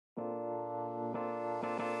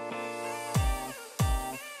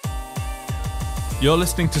You're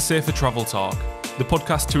listening to Safer Travel Talk, the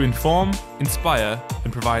podcast to inform, inspire,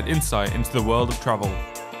 and provide insight into the world of travel.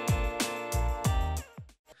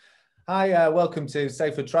 Hi, welcome to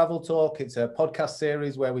Safer Travel Talk. It's a podcast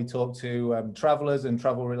series where we talk to travellers and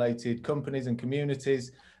travel-related companies and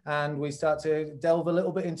communities, and we start to delve a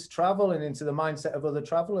little bit into travel and into the mindset of other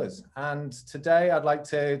travellers. And today I'd like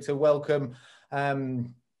to welcome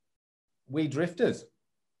We Drifters.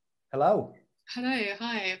 Hello. Hello,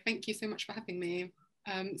 hi, thank you so much for having me.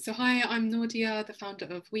 Hi, I'm Nordia, the founder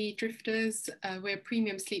of We Drifters. We're a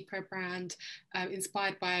premium sleepwear brand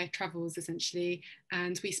inspired by travels essentially,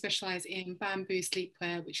 and we specialise in bamboo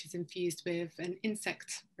sleepwear which is infused with an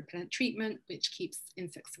insect repellent treatment which keeps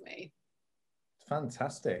insects away.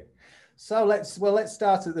 Fantastic. So let's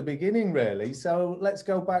start at the beginning really. So let's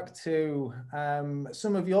go back to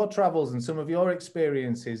some of your travels and some of your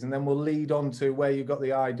experiences, and then we'll lead on to where you got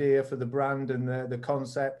the idea for the brand and the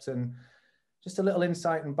concept, and just a little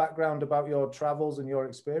insight and background about your travels and your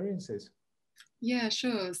experiences. Yeah,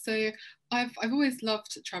 sure. So I've always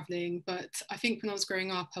loved traveling, but I think when I was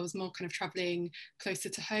growing up, I was more kind of traveling closer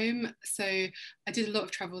to home. So I did a lot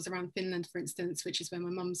of travels around Finland, for instance, which is where my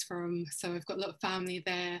mum's from. So I've got a lot of family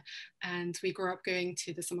there, and we grew up going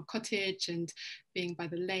to the summer cottage and being by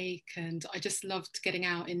the lake, and I just loved getting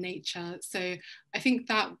out in nature. So I think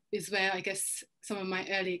that is where I guess some of my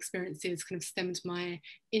early experiences kind of stemmed my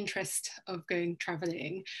interest of going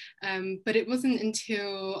traveling. But it wasn't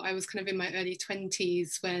until I was kind of in my early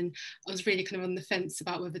 20s when I was really kind of on the fence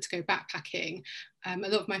about whether to go backpacking. A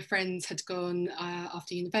lot of my friends had gone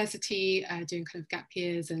after university, doing kind of gap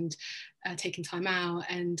years and taking time out,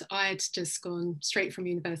 and I'd just gone straight from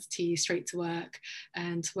university, straight to work,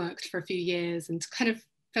 and worked for a few years and kind of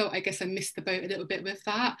felt, I guess I missed the boat a little bit with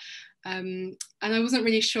that. And I wasn't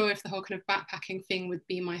really sure if the whole kind of backpacking thing would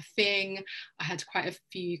be my thing. I had quite a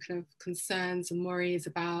few kind of concerns and worries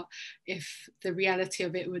about if the reality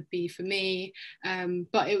of it would be for me.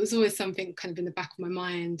 But it was always something kind of in the back of my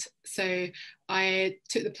mind. So I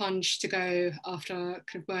took the plunge to go after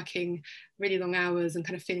kind of working really long hours and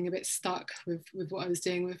kind of feeling a bit stuck with what I was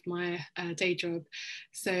doing with my day job.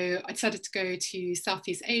 So I decided to go to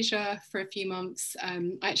Southeast Asia for a few months.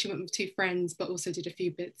 I actually went with two friends, but also did a few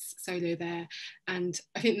bits solo there. And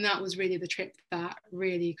I think that was really the trip that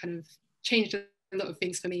really kind of changed a lot of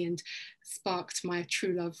things for me and sparked my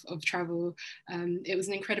true love of travel. It was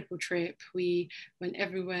an incredible trip. We went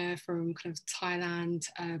everywhere from kind of Thailand,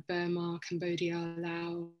 Burma, Cambodia,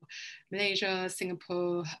 Laos, Malaysia,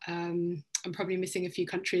 Singapore. I'm probably missing a few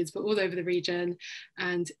countries, but all over the region.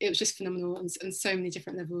 And it was just phenomenal on so many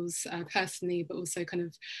different levels, personally, but also kind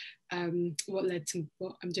of what led to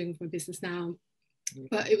what I'm doing with my business now.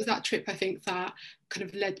 But it was that trip, I think, that kind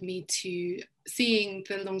of led me to seeing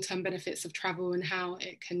the long-term benefits of travel and how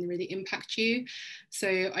it can really impact you. So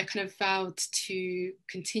I kind of vowed to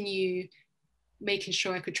continue making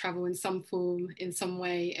sure I could travel in some form, in some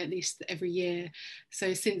way, at least every year.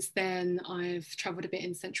 So since then, I've traveled a bit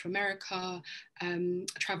in Central America,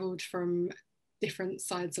 traveled from different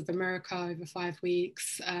sides of America over 5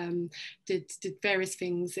 weeks, did various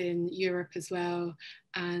things in Europe as well.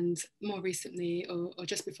 And more recently, or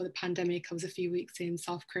just before the pandemic, I was a few weeks in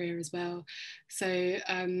South Korea as well. So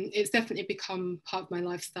it's definitely become part of my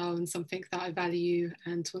lifestyle and something that I value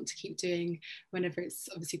and want to keep doing whenever it's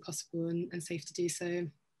obviously possible and safe to do so.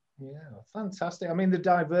 Yeah, fantastic. I mean, the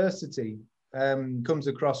diversity comes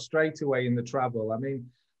across straight away in the travel. I mean,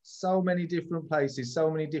 so many different places, so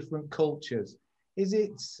many different cultures. Is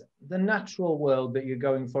it the natural world that you're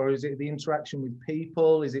going for? Is it the interaction with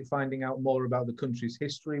people? Is it finding out more about the country's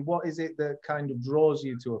history? What is it that kind of draws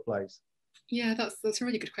you to a place? Yeah, that's a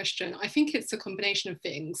really good question. I think it's a combination of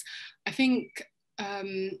things. I think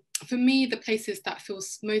for me, the places that feel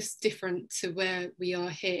most different to where we are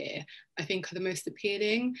here, I think are the most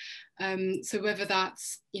appealing. So whether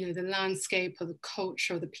that's, the landscape or the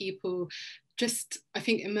culture or the people, just I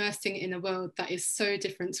think immersing in a world that is so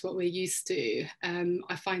different to what we're used to,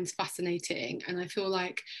 I find fascinating. And I feel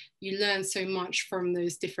like you learn so much from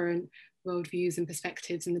those different worldviews and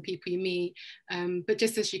perspectives and the people you meet. But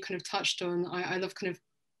just as you kind of touched on, I love kind of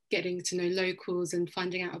getting to know locals and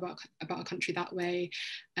finding out about a country that way.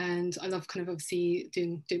 And I love kind of obviously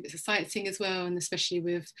doing bits of sightseeing as well, and especially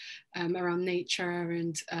with around nature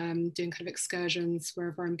and doing kind of excursions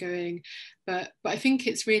wherever I'm going. But I think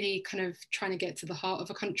it's really kind of trying to get to the heart of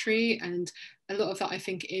a country, and a lot of that I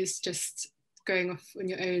think is just going off on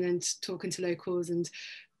your own and talking to locals and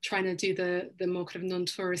trying to do the more kind of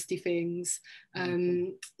non-touristy things.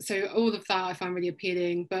 So all of that I find really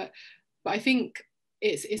appealing, but I think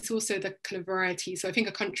it's also the kind of variety. So I think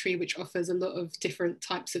a country which offers a lot of different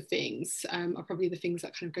types of things are probably the things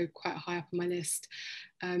that kind of go quite high up on my list.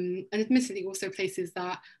 And admittedly also places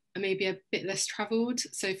that are maybe a bit less travelled,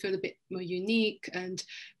 so feel a bit more unique and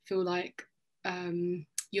feel like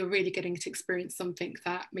you're really getting to experience something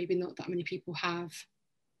that maybe not that many people have.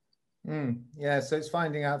 Yeah, so it's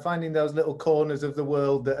finding those little corners of the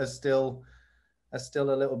world that are still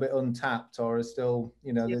a little bit untapped, or are still,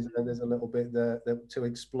 you know, there's a little bit to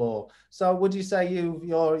explore. So would you say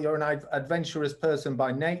you're an adventurous person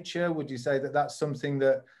by nature? Would you say that that's something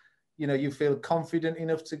that, you know, you feel confident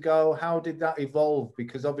enough to go? How did that evolve?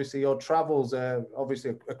 Because obviously your travels are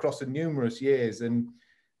obviously across the numerous years, and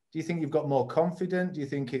do you think you've got more confident? Do you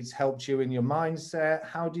think it's helped you in your mindset?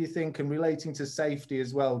 How do you think, and relating to safety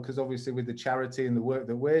as well, because obviously with the charity and the work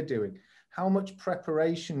that we're doing, how much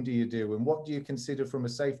preparation do you do, and what do you consider from a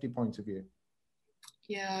safety point of view?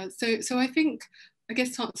 Yeah, so I think, I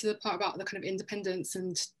guess to answer the part about the kind of independence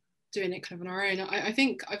and doing it kind of on our own, I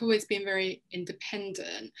think I've always been very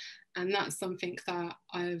independent, and that's something that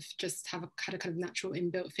I've just had a kind of natural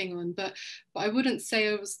inbuilt thing on. But I wouldn't say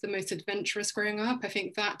I was the most adventurous growing up. I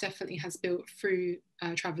think that definitely has built through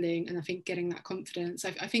traveling, and I think getting that confidence.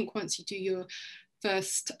 I think once you do your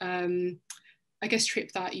first I guess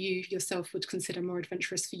trip that you yourself would consider more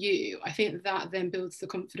adventurous for you, I think that then builds the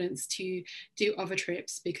confidence to do other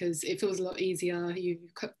trips, because it feels a lot easier.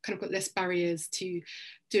 You've kind of got less barriers to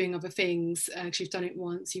doing other things because you've done it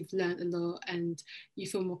once, you've learned a lot, and you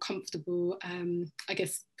feel more comfortable, I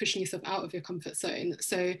guess, pushing yourself out of your comfort zone.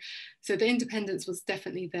 So the independence was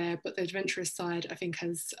definitely there, but the adventurous side, I think,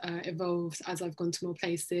 has evolved as I've gone to more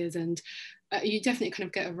places. And you definitely kind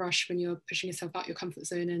of get a rush when you're pushing yourself out your comfort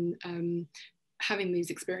zone and having these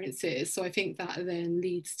experiences. So I think that then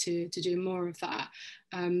leads to doing more of that.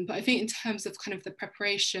 But I think in terms of kind of the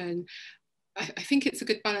preparation, I think it's a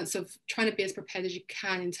good balance of trying to be as prepared as you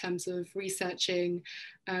can in terms of researching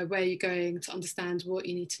where you're going, to understand what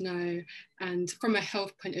you need to know. And from a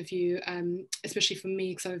health point of view, especially for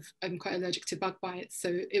me, because I'm quite allergic to bug bites,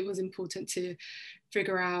 so it was important to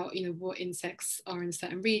figure out, you know, what insects are in a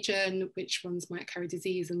certain region, which ones might carry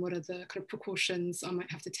disease, and what are the kind of precautions I might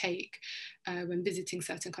have to take when visiting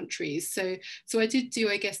certain countries. So I did do,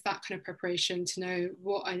 I guess, that kind of preparation to know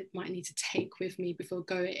what I might need to take with me before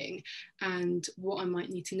going, and what I might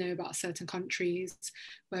need to know about certain countries,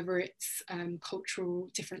 whether it's cultural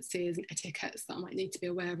differences and etiquettes that I might need to be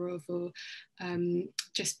aware of, or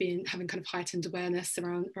just having kind of heightened awareness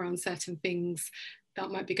around certain things that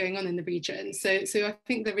might be going on in the region. So I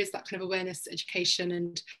think there is that kind of awareness, education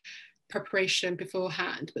and preparation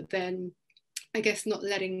beforehand, but then I guess not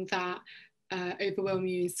letting that overwhelm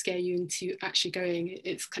you and scare you into actually going.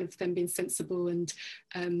 It's kind of then being sensible and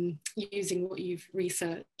using what you've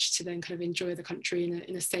researched to then kind of enjoy the country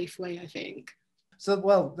in a safe way, I think. So,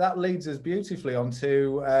 well, that leads us beautifully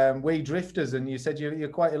onto wee drifters, and you said you're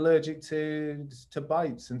quite allergic to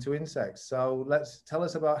bites and to insects. So tell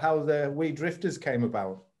us about how the wee drifters came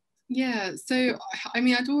about. Yeah, so I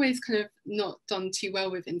mean, I'd always kind of not done too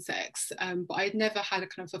well with insects, but I'd never had a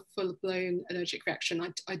kind of a full-blown allergic reaction.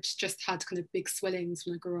 I'd just had kind of big swellings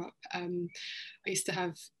when I grew up. I used to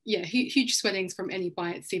have, huge swellings from any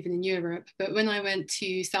bites, even in Europe. But when I went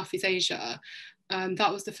to Southeast Asia,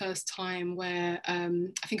 that was the first time where,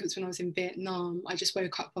 I think it was when I was in Vietnam, I just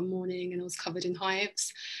woke up one morning and I was covered in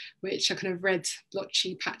hives, which are kind of red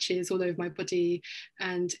blotchy patches all over my body.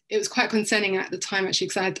 And it was quite concerning at the time, actually,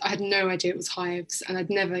 because I had no idea it was hives, and I'd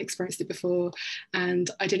never experienced it before. And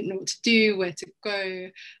I didn't know what to do, where to go.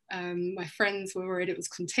 My friends were worried it was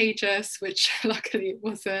contagious, which luckily it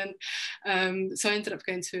wasn't. So I ended up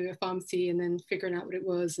going to a pharmacy and then figuring out what it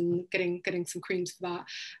was and getting some creams for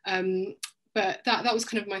that. But that was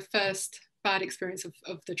kind of my first bad experience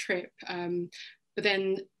of the trip. But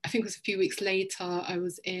then I think it was a few weeks later, I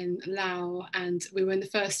was in Laos, and we were in the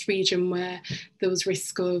first region where there was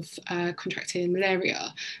risk of contracting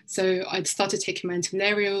malaria. So I'd started taking my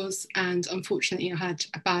antimalarials, and unfortunately I had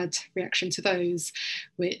a bad reaction to those,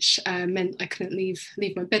 which meant I couldn't leave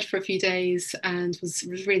my bed for a few days and was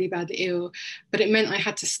really badly ill. But it meant I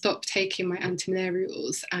had to stop taking my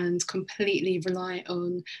antimalarials and completely rely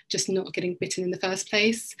on just not getting bitten in the first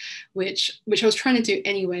place, which I was trying to do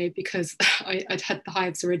anyway, because I'd had the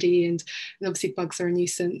hives already, and obviously bugs are a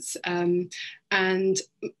nuisance. And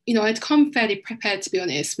you know, I'd come fairly prepared, to be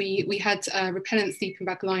honest. We had repellent sleeping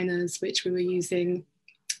bag liners, which we were using,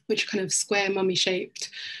 which are kind of square mummy shaped,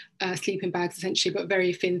 sleeping bags essentially, but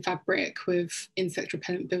very thin fabric with insect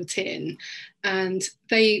repellent built in, and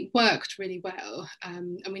they worked really well.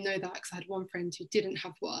 And we know that because I had one friend who didn't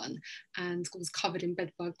have one and was covered in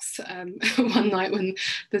bed bugs one night when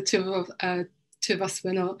the two of us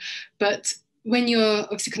were not. But when you're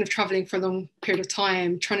obviously kind of traveling for a long period of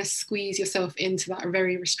time, trying to squeeze yourself into that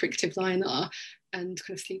very restrictive liner and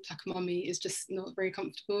kind of sleep like a mummy is just not very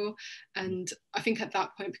comfortable. And I think at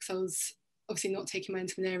that point, because I was obviously not taking my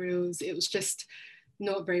intermalarials, it was just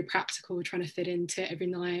not very practical trying to fit into it every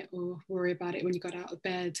night or worry about it when you got out of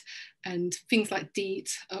bed. And things like DEET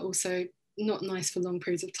are also not nice for long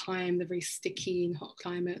periods of time. They're very sticky in hot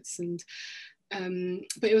climates. And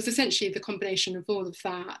but it was essentially the combination of all of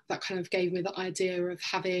that that kind of gave me the idea of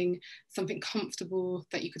having something comfortable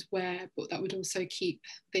that you could wear, but that would also keep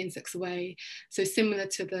the insects away. So similar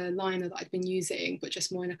to the liner that I'd been using, but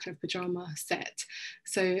just more in a kind of pajama set.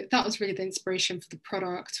 So that was really the inspiration for the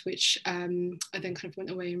product, which I then kind of went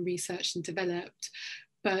away and researched and developed.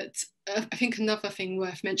 But I think another thing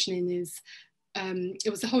worth mentioning is it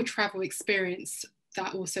was the whole travel experience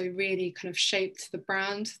that also really kind of shaped the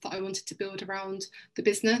brand that I wanted to build around the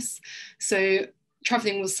business. So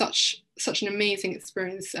traveling was such an amazing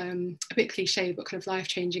experience, a bit cliche, but kind of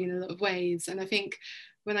life-changing in a lot of ways. And I think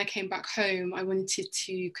when I came back home, I wanted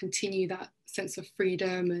to continue that sense of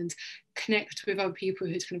freedom and connect with other people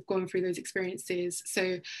who'd kind of gone through those experiences.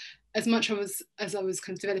 So as much as I was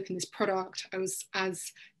kind of developing this product, I was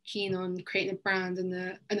as keen on creating a brand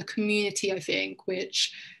and a community, I think,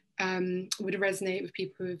 which would resonate with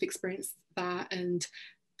people who've experienced that, and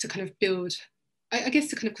to kind of build, I guess,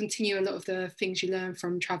 to kind of continue a lot of the things you learn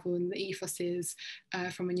from travel and the ethoses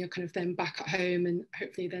from when you're kind of then back at home and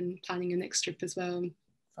hopefully then planning your next trip as well.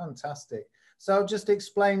 Fantastic. So just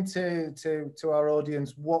explain to our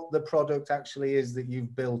audience what the product actually is that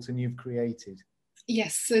you've built and you've created.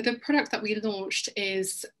 Yes, so the product that we launched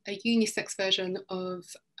is a unisex version of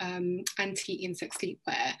anti-insect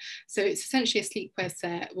sleepwear. So it's essentially a sleepwear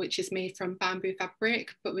set which is made from bamboo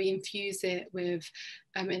fabric, but we infuse it with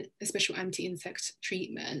a special anti-insect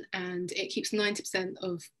treatment, and it keeps 90%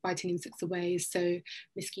 of biting insects away, so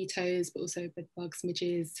mosquitoes, but also bed bugs,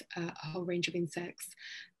 midges, a whole range of insects.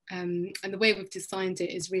 And the way we've designed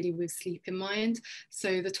it is really with sleep in mind.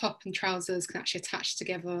 So the top and trousers can actually attach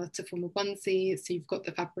together to form a onesie. So you've got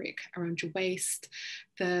the fabric around your waist.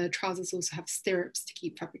 The trousers also have stirrups to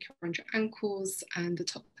keep fabric around your ankles, and the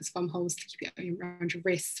top has thumb holes to keep it around your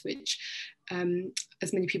wrists, which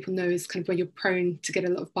as many people know, is kind of where you're prone to get a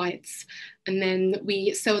lot of bites. And then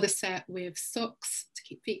we sell the set with socks to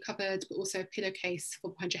keep feet covered, but also a pillowcase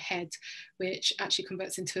for behind your head, which actually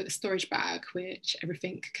converts into a storage bag, which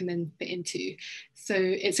everything can then fit into. So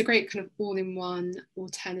it's a great kind of all-in-one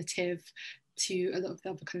alternative to a lot of the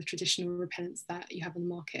other kind of traditional repellents that you have on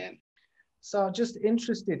the market. So just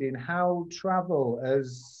interested in how travel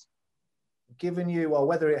has given you, or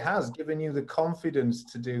whether it has given you the confidence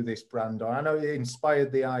to do this brand. Or I know it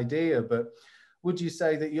inspired the idea, but would you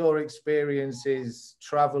say that your experiences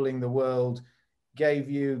traveling the world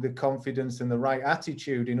gave you the confidence and the right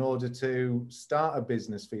attitude in order to start a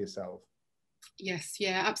business for yourself? Yes,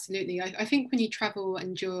 yeah, absolutely. I think when you travel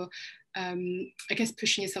and you're, I guess,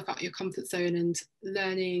 pushing yourself out of your comfort zone and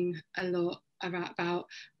learning a lot about,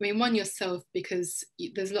 I mean, one, yourself, because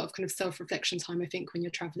there's a lot of kind of self-reflection time, I think, when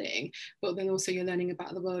you're traveling, but then also you're learning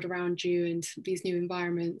about the world around you and these new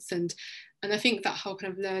environments. And I think that whole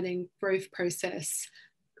kind of learning growth process,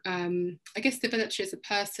 I guess, develops you as a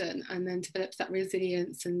person, and then develops that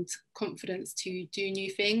resilience and confidence to do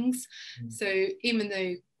new things. So even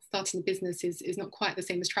though starting a business is not quite the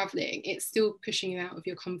same as traveling, it's still pushing you out of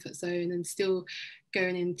your comfort zone and still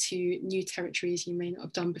going into new territories you may not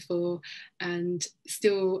have done before, and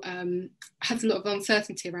still has a lot of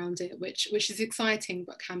uncertainty around it, which is exciting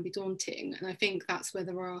but can be daunting. And I think that's where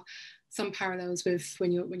there are some parallels with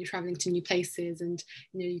when you're traveling to new places, and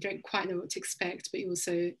you don't quite know what to expect, but you're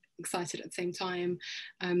also excited at the same time.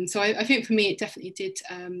 So I think for me it definitely did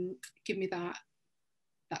give me that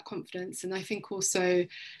confidence, and I think also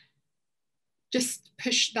just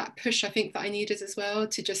push I think that I needed as well,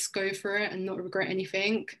 to just go for it and not regret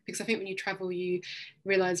anything, because I think when you travel you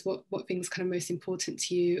realize what things kind of most important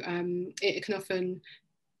to you. It can often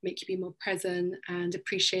make you be more present and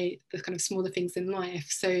appreciate the kind of smaller things in life.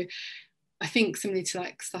 So I think similarly to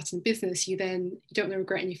like starting a business, you don't want to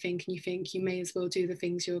regret anything, and you think you may as well do the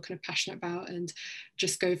things you're kind of passionate about and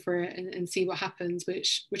just go for it and see what happens,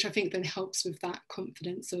 which I think then helps with that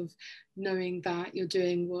confidence of knowing that you're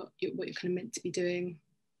doing what you're kind of meant to be doing.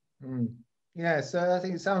 Yeah, so I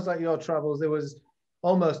think it sounds like your travels, there was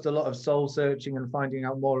almost a lot of soul searching and finding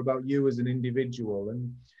out more about you as an individual.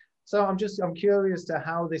 And So I'm curious to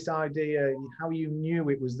how this idea, how you knew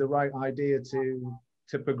it was the right idea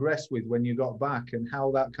to progress with when you got back, and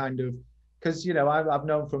how that kind of, because I've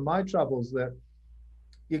known from my travels that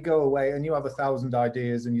you go away and you have 1,000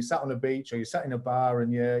 ideas, and you sat on a beach or you sat in a bar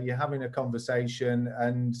and you're having a conversation,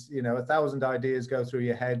 and 1,000 ideas go through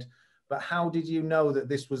your head. But how did you know that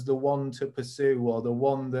this was the one to pursue, or the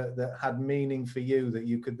one that had meaning for you, that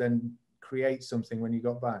you could then create something when you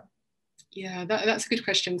got back? Yeah, that's a good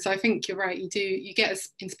question. So I think you're right. You get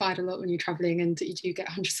inspired a lot when you're traveling, and you do get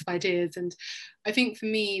hundreds of ideas. And I think for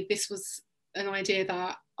me, this was an idea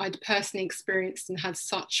that I'd personally experienced and had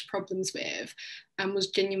such problems with, and was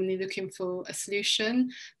genuinely looking for a solution.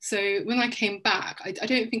 So when I came back, I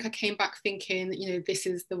don't think I came back thinking, this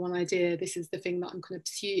is the one idea, this is the thing that I'm going to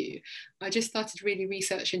pursue. I just started really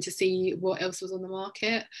researching to see what else was on the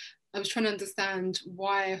market. I was trying to understand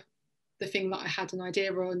why the thing that I had an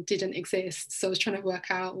idea on didn't exist. So I was trying to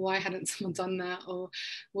work out, why hadn't someone done that, or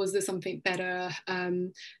was there something better?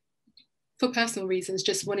 For personal reasons,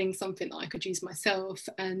 just wanting something that I could use myself.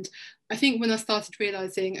 And I think when I started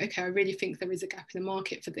realizing, okay, I really think there is a gap in the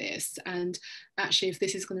market for this, and actually if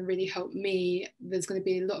this is going to really help me, there's going to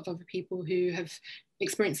be a lot of other people who have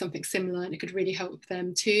experienced something similar, and it could really help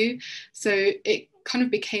them too. So it kind of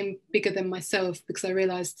became bigger than myself, because I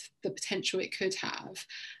realized the potential it could have.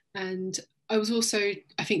 And I was also,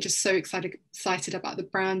 I think, just so excited about the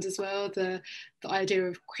brand as well, the idea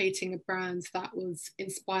of creating a brand that was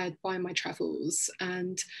inspired by my travels,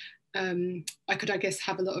 and I could, I guess,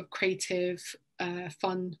 have a lot of creative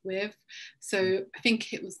fun with. So I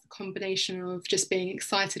think it was the combination of just being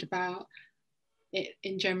excited about it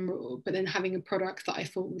in general, but then having a product that I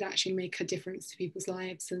thought would actually make a difference to people's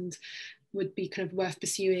lives and would be kind of worth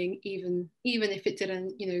pursuing, even if it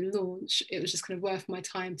didn't launch. It was just kind of worth my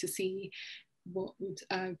time to see what would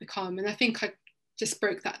become. And I think I just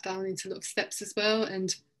broke that down into a lot of steps as well,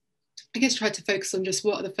 and I guess tried to focus on just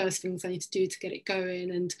what are the first things I need to do to get it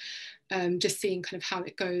going, and just seeing kind of how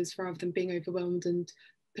it goes, rather than being overwhelmed and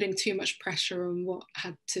putting too much pressure on what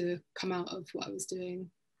had to come out of what I was doing.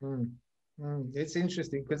 It's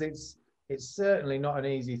interesting, because it's certainly not an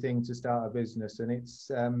easy thing to start a business, and it's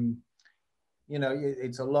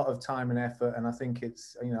it's a lot of time and effort. And I think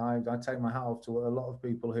it's I take my hat off to a lot of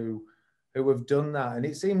people who have done that. And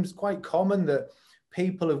it seems quite common that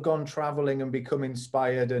people have gone traveling and become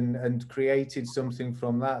inspired and created something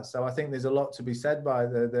from that. So I think there's a lot to be said by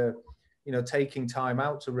the taking time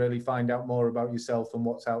out to really find out more about yourself and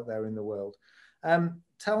what's out there in the world.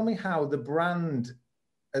 Tell me how the brand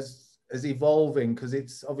is evolving, because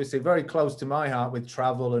it's obviously very close to my heart with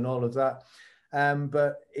travel and all of that.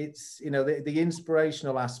 But it's the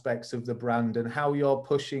inspirational aspects of the brand, and how you're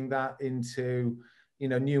pushing that into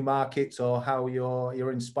new markets, or how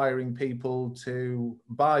you're inspiring people to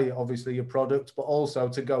buy obviously your product, but also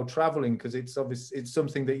to go traveling, because it's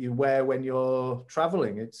something that you wear when you're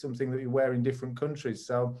traveling. It's something that you wear in different countries.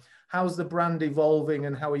 So how's the brand evolving,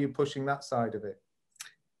 and how are you pushing that side of it?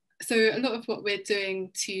 So a lot of what we're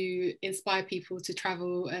doing to inspire people to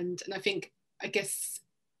travel, and I guess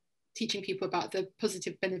teaching people about the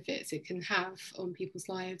positive benefits it can have on people's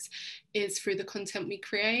lives, is through the content we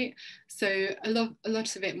create. So a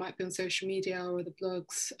lot of it might be on social media or the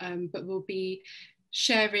blogs, but we'll be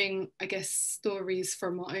sharing, I guess, stories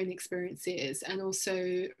from our own experiences, and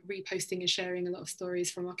also reposting and sharing a lot of stories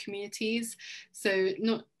from our communities. So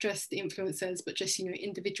not just the influencers, but just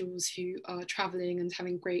individuals who are traveling and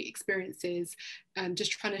having great experiences, and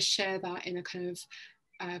just trying to share that in a kind of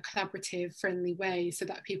collaborative, friendly way, so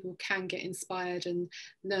that people can get inspired and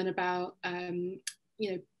learn about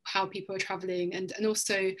how people are traveling. And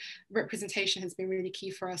also representation has been really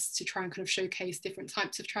key for us, to try and kind of showcase different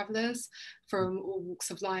types of travelers from all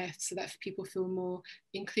walks of life, so that people feel more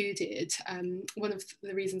included. One of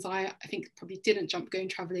the reasons I think probably didn't jump going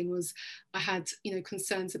traveling was I had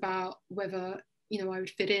concerns about whether I would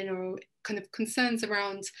fit in, or kind of concerns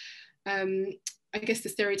around I guess the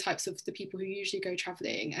stereotypes of the people who usually go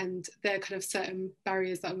traveling, and there are kind of certain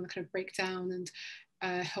barriers that I want to kind of break down and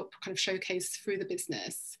help kind of showcase through the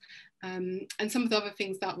business. And some of the other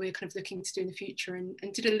things that we're kind of looking to do in the future, and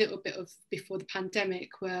did a little bit of before the pandemic,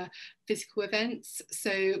 were physical events.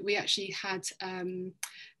 So we actually had an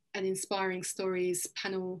Inspiring Stories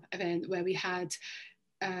panel event, where we had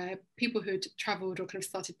people who had travelled or kind of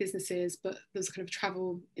started businesses, but there's kind of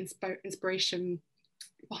travel inspiration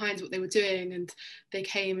behind what they were doing, and they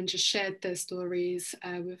came and just shared their stories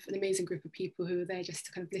with an amazing group of people who were there just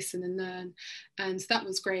to kind of listen and learn. And that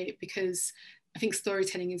was great, because I think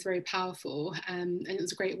storytelling is very powerful, and it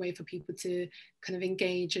was a great way for people to kind of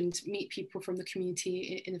engage and meet people from the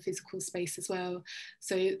community in a physical space as well.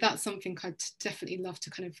 So that's something I'd definitely love to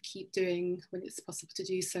kind of keep doing when it's possible to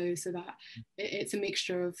do so, so that it's a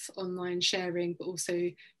mixture of online sharing but also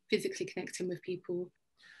physically connecting with people.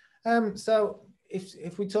 So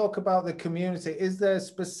if we talk about the community, is there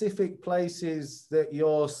specific places that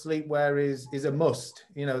your sleepwear is a must?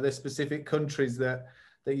 You know, there's specific countries that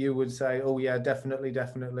you would say, oh yeah,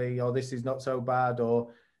 definitely, or this is not so bad,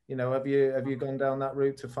 or, you know, have you gone down that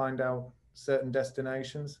route to find out certain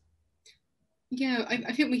destinations? Yeah,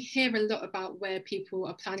 I think we hear a lot about where people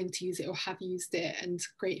are planning to use it or have used it, and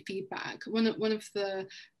great feedback. One of the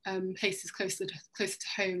places closer to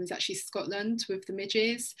home is actually Scotland with the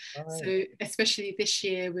midges. Right. So especially this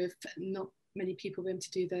year, with not many people being able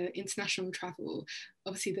to do the international travel,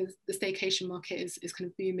 obviously the staycation market is kind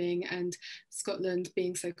of booming, and Scotland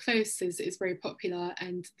being so close is very popular,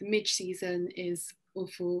 and the midge season is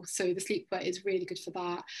awful, so the sleepwear is really good for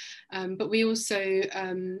that. But we also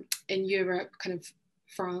in Europe, kind of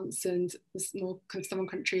France and the more kind of southern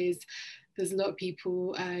countries, there's a lot of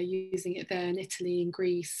people using it there, in Italy and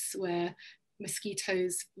Greece, where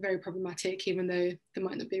mosquitoes very problematic, even though there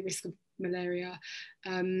might not be a risk of malaria.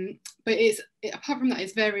 But apart from that,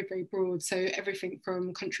 it's very, very broad. So everything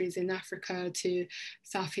from countries in Africa to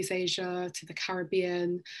Southeast Asia to the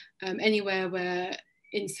Caribbean, anywhere where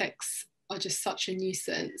insects are just such a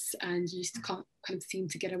nuisance and you just can't kind of seem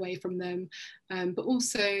to get away from them. But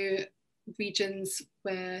also regions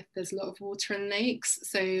where there's a lot of water and lakes.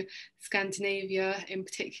 So Scandinavia in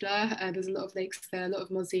particular, there's a lot of lakes there, a lot of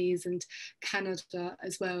mozzies, and Canada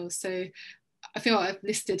as well. So I feel like I've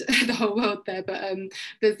listed the whole world there, but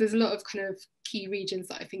there's a lot of kind of key regions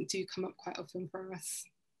that I think do come up quite often for us.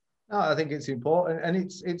 No, I think it's important, and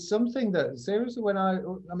it's something that seriously,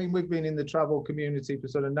 I mean, we've been in the travel community for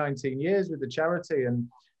sort of 19 years with the charity, and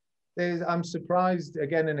I'm surprised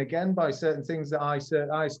again and again by certain things that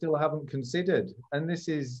I still haven't considered. And this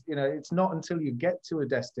is, you know, it's not until you get to a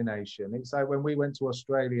destination. It's like when we went to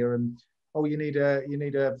Australia, and oh, you need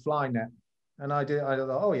a fly net, and I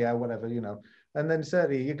thought, oh yeah, whatever, you know. And then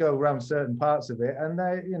certainly you go around certain parts of it, and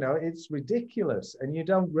you know, it's ridiculous, and you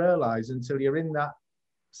don't realize until you're in that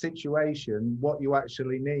situation what you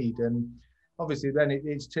actually need. And obviously then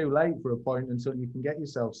it's too late for a point until you can get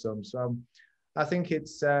yourself some. So I think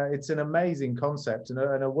it's an amazing concept and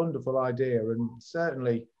a wonderful idea. And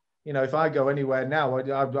certainly, you know, if I go anywhere now,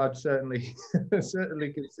 I'd certainly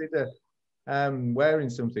certainly consider wearing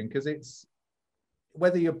something, because it's,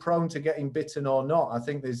 whether you're prone to getting bitten or not, I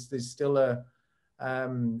think there's still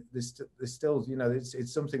there's still, you know,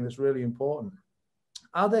 it's something that's really important.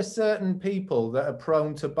 Are there certain people that are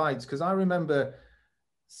prone to bites? Because I remember,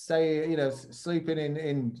 say, you know, sleeping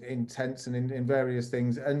in tents and in various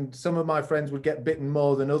things, and some of my friends would get bitten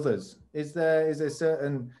more than others. Is there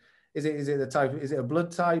certain, is it the type, is it a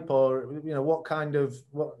blood type, or, you know, what kind of,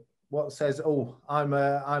 what says, oh, I'm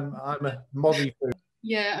a mozzie food?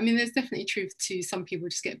 Yeah, I mean, there's definitely truth to some people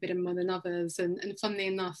just get bitten more than others, and funnily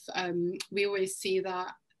enough, we always see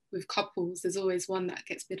that with couples, there's always one that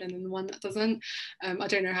gets bitten and one that doesn't. I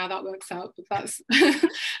don't know how that works out, but that's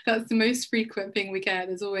that's the most frequent thing we get.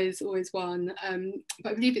 There's always one.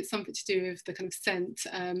 But I believe it's something to do with the kind of scent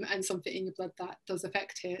and something in your blood that does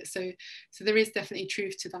affect it. So there is definitely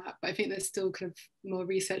truth to that. But I think there's still kind of more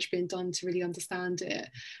research being done to really understand it.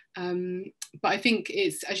 But I think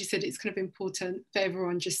it's, as you said, it's kind of important for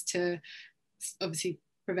everyone just to obviously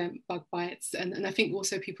prevent bug bites. And I think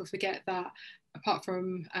also people forget that apart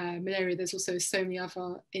from malaria, there's also so many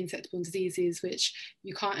other insect-borne diseases which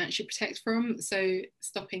you can't actually protect from. So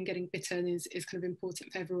stopping getting bitten is kind of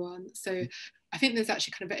important for everyone. So I think there's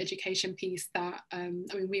actually kind of an education piece that I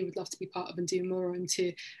mean, we would love to be part of and do more on,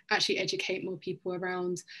 to actually educate more people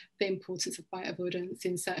around the importance of bite avoidance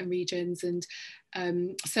in certain regions,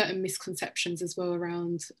 and certain misconceptions as well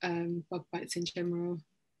around bug bites in general.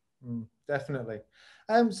 Definitely.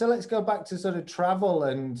 So let's go back to sort of travel,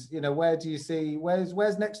 and, you know, where do you see,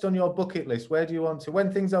 where's next on your bucket list? Where do you want to,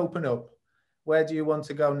 when things open up, where do you want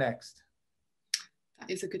to go next?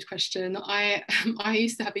 That is a good question. I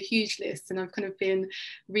used to have a huge list, and I've kind of been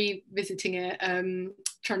revisiting it,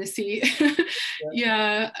 trying to see.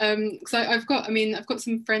 Yeah. So I've got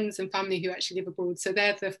some friends and family who actually live abroad, so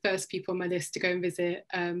they're the first people on my list to go and visit.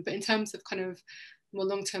 But in terms of kind of more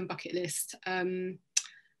long-term bucket list,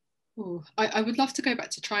 I would love to go back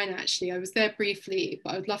to China, actually. I was there briefly,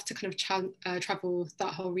 but I would love to kind of travel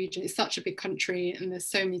that whole region. It's such a big country and there's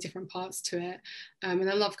so many different parts to it. And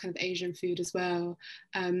I love kind of Asian food as well.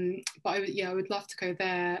 But I would love to go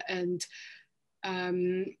there. And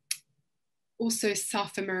also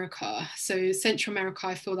South America. So Central America,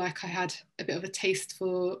 I feel like I had a bit of a taste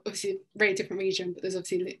for, obviously a very different region, but there's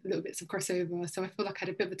obviously little bits of crossover. So I feel like I had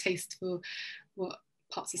a bit of a taste for what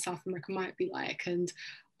parts of South America might be like, and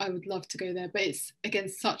I would love to go there. But it's, again,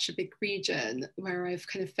 such a big region where I've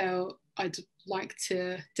kind of felt I'd like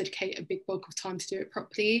to dedicate a big bulk of time to do it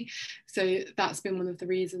properly. So that's been one of the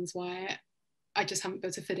reasons why I just haven't been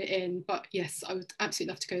able to fit it in. But yes, I would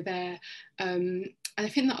absolutely love to go there. And I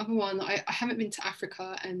think the other one, I haven't been to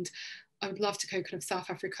Africa, and I would love to go kind of South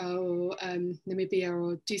Africa or Namibia,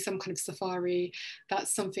 or do some kind of safari.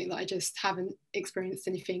 That's something that I just haven't experienced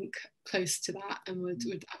anything close to that, and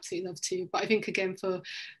would absolutely love to. But I think, again, for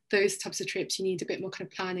those types of trips, you need a bit more kind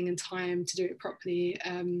of planning and time to do it properly.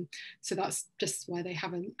 So that's just why they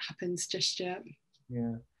haven't happened just yet.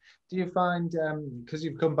 Yeah. Do you find, because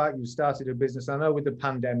you've come back, you've started a business, I know with the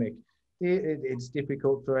pandemic, it's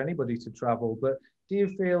difficult for anybody to travel, but do you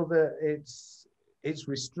feel that it's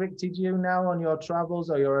restricted you now on your travels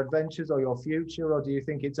or your adventures or your future, or do you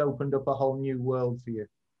think it's opened up a whole new world for you?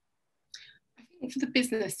 I think for the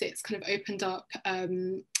business, it's kind of opened up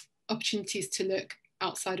opportunities to look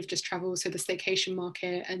outside of just travel, so the staycation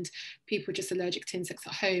market, and people just allergic to insects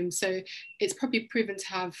at home. So it's probably proven to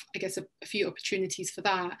have, I guess, a few opportunities for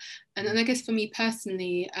that. And then I guess for me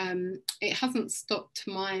personally, it hasn't stopped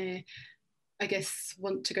my, I guess,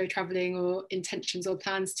 want to go traveling or intentions or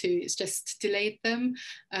plans to. It's just delayed them,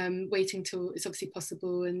 waiting till it's obviously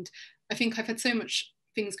possible. And I think I've had so much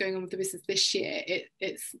things going on with the business this year.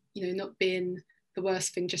 It's not been the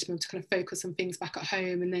worst thing, just to kind of focus on things back at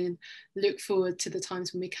home and then look forward to the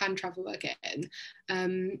times when we can travel again.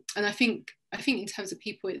 And I think in terms of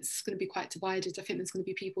people, it's going to be quite divided. I think there's going to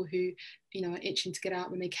be people who, are itching to get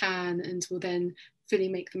out when they can, and will then fully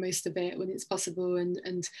make the most of it when it's possible, and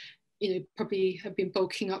probably have been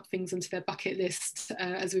bulking up things onto their bucket list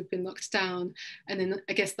as we've been locked down. And then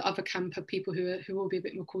I guess the other camp are people who will be a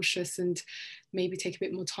bit more cautious and maybe take a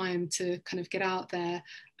bit more time to kind of get out there.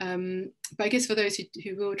 But I guess for those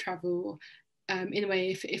who will travel, in a way,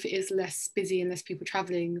 if it is less busy and less people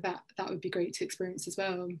traveling, that would be great to experience as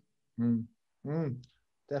well.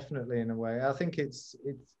 Definitely, in a way. I think it's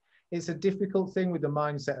a difficult thing with the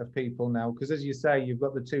mindset of people now, because as you say, you've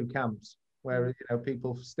got the two camps where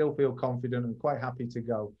people still feel confident and quite happy to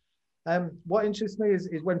go. What interests me is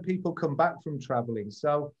when people come back from traveling.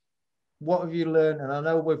 So what have you learned? And I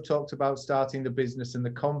know we've talked about starting the business and the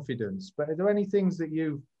confidence, but are there any things that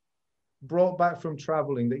you've brought back from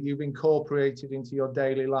traveling that you've incorporated into your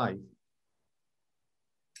daily life?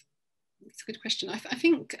 It's a good question. I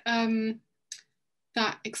think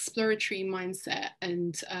that exploratory mindset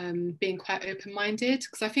and being quite open-minded,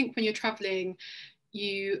 because I think when you're traveling,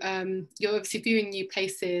 you're obviously viewing new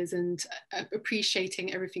places and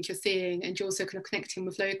appreciating everything you're seeing, and you're also kind of connecting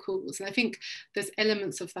with locals. And I think there's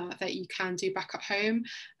elements of that you can do back at home.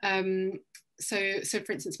 So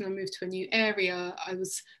for instance, when I moved to a new area,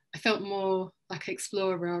 I felt more like an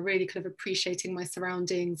explorer, really kind of appreciating my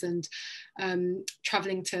surroundings and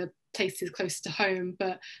traveling to places close to home,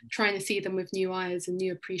 but trying to see them with new eyes and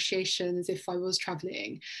new appreciation as if I was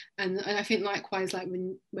traveling. And I think likewise, like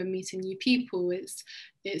when meeting new people, it's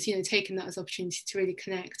taking that as an opportunity to really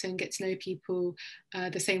connect and get to know people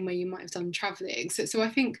the same way you might have done traveling. So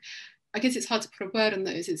I guess it's hard to put a word on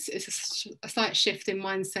those. It's a slight shift in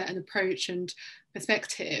mindset and approach and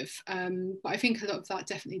perspective. But I think a lot of that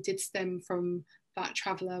definitely did stem from that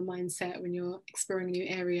traveller mindset when you're exploring a new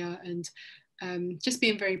area, and just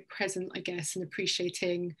being very present, I guess, and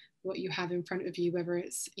appreciating what you have in front of you, whether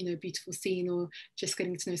it's a beautiful scene or just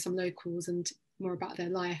getting to know some locals and more about their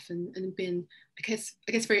life, and being, I guess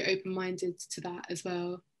very open-minded to that as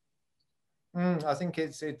well. I think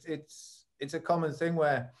it's a common thing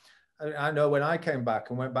where I know when I came back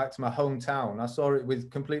and went back to my hometown, I saw it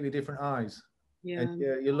with completely different eyes. Yeah. And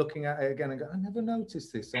you're looking at it again and go, I never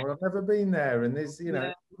noticed this, or I've never been there, and this,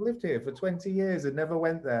 I've lived here for 20 years and never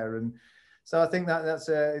went there. And so I think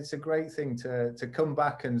it's a great thing to come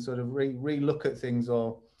back and sort of re-look at things,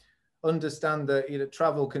 or understand that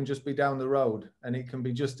travel can just be down the road, and it can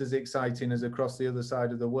be just as exciting as across the other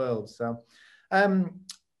side of the world. So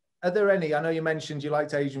are there any, I know you mentioned you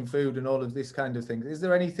liked Asian food and all of this kind of thing. Is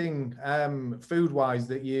there anything food-wise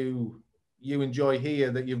that you enjoy here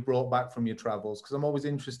that you've brought back from your travels? Because I'm always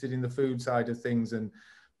interested in the food side of things and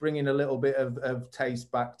bringing a little bit of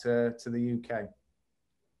taste back to the UK.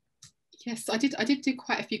 Yes, I did do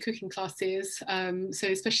quite a few cooking classes. So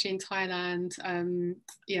especially in Thailand,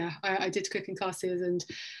 I did cooking classes, and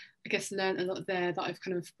I guess learned a lot there that I've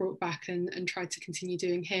kind of brought back and tried to continue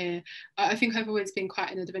doing here. I think I've always been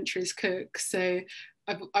quite an adventurous cook, so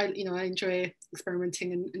I enjoy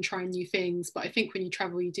experimenting and trying new things. But I think when you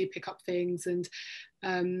travel, you do pick up things, and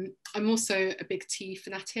I'm also a big tea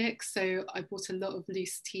fanatic. So I bought a lot of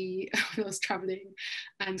loose tea when I was traveling,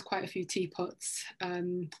 and quite a few teapots.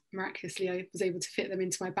 Miraculously, I was able to fit them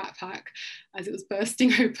into my backpack as it was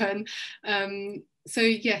bursting open. So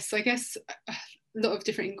yes, I guess a lot of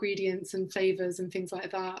different ingredients and flavors and things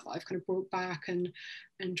like that I've kind of brought back and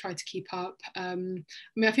tried to keep up. I mean,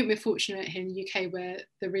 I think we're fortunate here in the UK where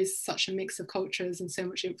there is such a mix of cultures and so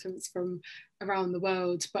much influence from around the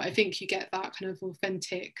world, but I think you get that kind of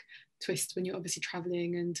authentic twist when you're obviously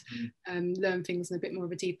traveling and learn things on a bit more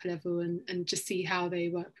of a deeper level and just see how they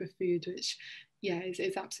work with food, which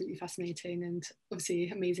is absolutely fascinating and obviously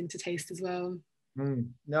amazing to taste as well.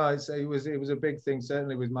 No, it was a big thing,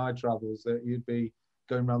 certainly with my travels, that you'd be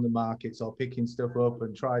going around the markets or picking stuff up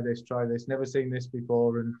and try this, never seen this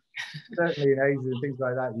before. And certainly in Asia and things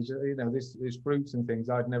like that, there's fruits and things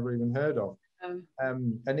I'd never even heard of.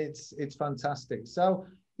 And it's fantastic. So,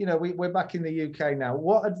 we're back in the UK now.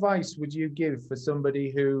 What advice would you give for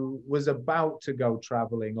somebody who was about to go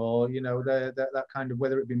traveling, or, that kind of,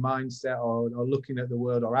 whether it be mindset or looking at the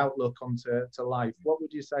world or outlook onto life? What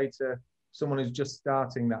would you say to someone who's just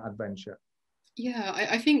starting that adventure? Yeah,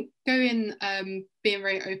 I think go in being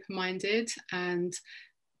very open-minded and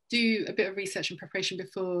do a bit of research and preparation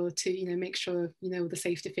before to make sure you know all the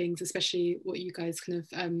safety things, especially what you guys kind of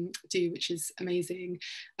do, which is amazing.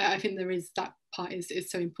 I think there is that part is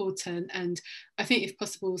so important, and I think if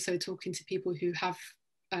possible also talking to people who have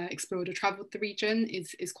explored or traveled the region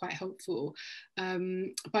is quite helpful.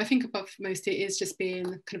 But I think above most it is just being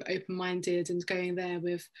kind of open-minded and going there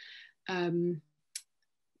with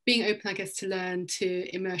being open, I guess, to learn,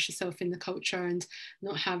 to immerse yourself in the culture and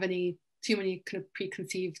not have too many kind of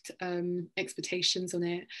preconceived expectations on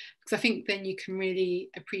it, because I think then you can really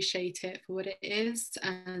appreciate it for what it is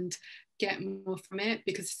and get more from it,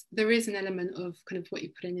 because there is an element of kind of what you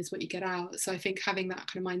put in is what you get out. So I think having that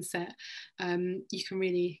kind of mindset, you can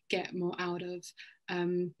really get more out of.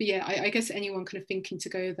 But yeah, I guess anyone kind of thinking to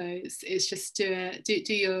go though, it's just do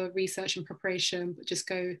your research and preparation, but just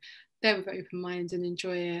go there with an open mind and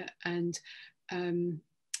enjoy it, and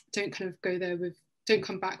don't kind of go there with, don't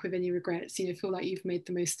come back with any regrets. Feel like you've made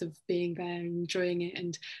the most of being there and enjoying it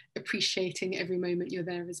and appreciating every moment you're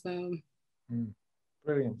there as well.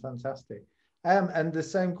 Brilliant, fantastic. And the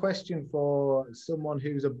same question for someone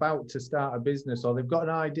who's about to start a business, or they've got an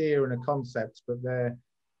idea and a concept, but they're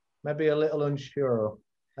maybe a little unsure.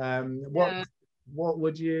 How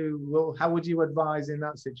would you advise in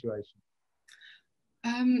that situation?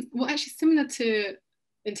 Well, actually, similar to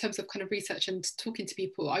in terms of kind of research and talking to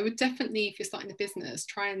people, I would definitely, if you're starting a business,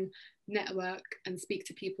 try and network and speak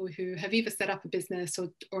to people who have either set up a business or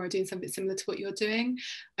are doing something similar to what you're doing.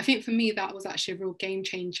 I think for me, that was actually a real game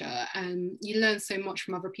changer. And you learn so much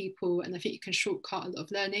from other people, and I think you can shortcut a lot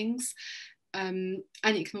of learnings. And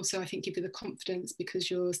it can also, I think, give you the confidence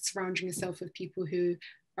because you're surrounding yourself with people who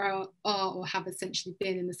are or have essentially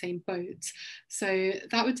been in the same boat. So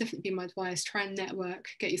that would definitely be my advice. Try and network,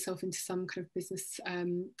 get yourself into some kind of business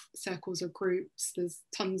circles or groups. There's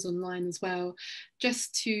tons online as well,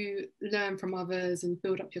 just to learn from others and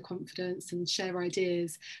build up your confidence and share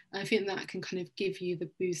ideas. And I think that can kind of give you the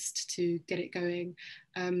boost to get it going.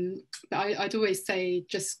 But I'd always say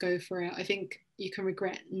just go for it. I think you can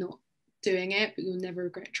regret not doing it, but you'll never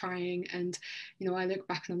regret trying. And I look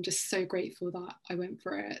back and I'm just so grateful that I went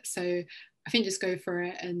for it. So I think just go for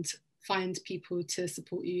it and find people to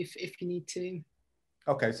support you if you need to.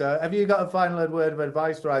 Okay, so have you got a final word of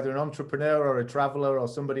advice for either an entrepreneur or a traveller or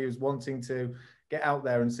somebody who's wanting to get out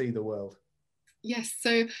there and see the world? Yes,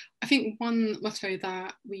 so I think one motto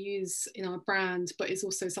that we use in our brand, but is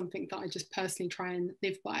also something that I just personally try and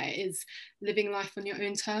live by, is living life on your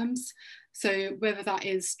own terms. So whether that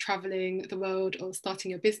is traveling the world or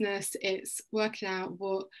starting a business, it's working out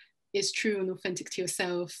what is true and authentic to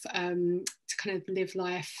yourself, to kind of live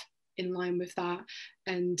life in line with that.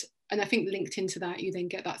 And I think linked into that, you then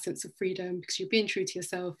get that sense of freedom because you're being true to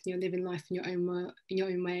yourself and you're living life in your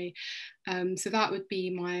own way. So that would be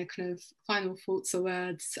my kind of final thoughts or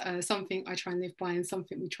words, something I try and live by and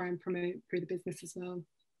something we try and promote through the business as well.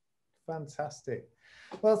 Fantastic.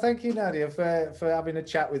 Well, thank you, Nadia, for having a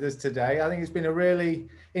chat with us today. I think it's been a really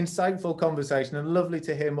insightful conversation and lovely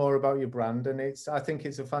to hear more about your brand. And I think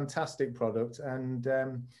it's a fantastic product. And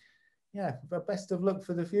yeah, but best of luck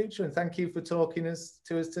for the future. And thank you for talking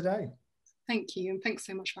to us today. Thank you. And thanks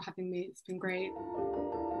so much for having me. It's been great.